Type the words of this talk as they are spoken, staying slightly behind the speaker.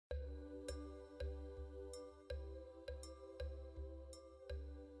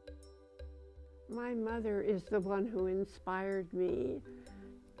My mother is the one who inspired me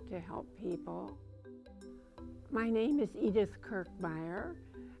to help people. My name is Edith Kirkmeyer,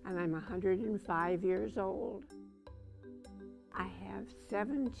 and I'm 105 years old. I have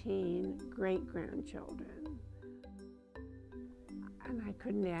 17 great-grandchildren, and I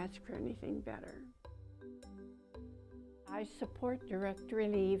couldn't ask for anything better. I support Direct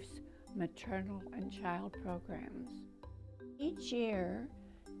Relief's maternal and child programs. Each year,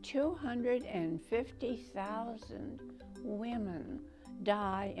 250,000 women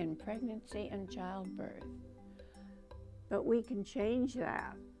die in pregnancy and childbirth. But we can change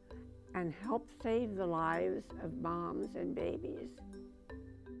that and help save the lives of moms and babies.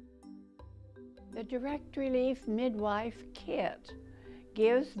 The Direct Relief Midwife Kit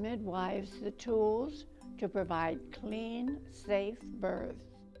gives midwives the tools to provide clean, safe births.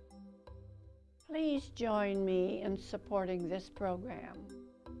 Please join me in supporting this program.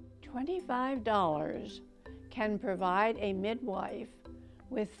 $25 can provide a midwife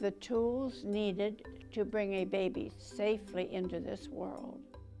with the tools needed to bring a baby safely into this world.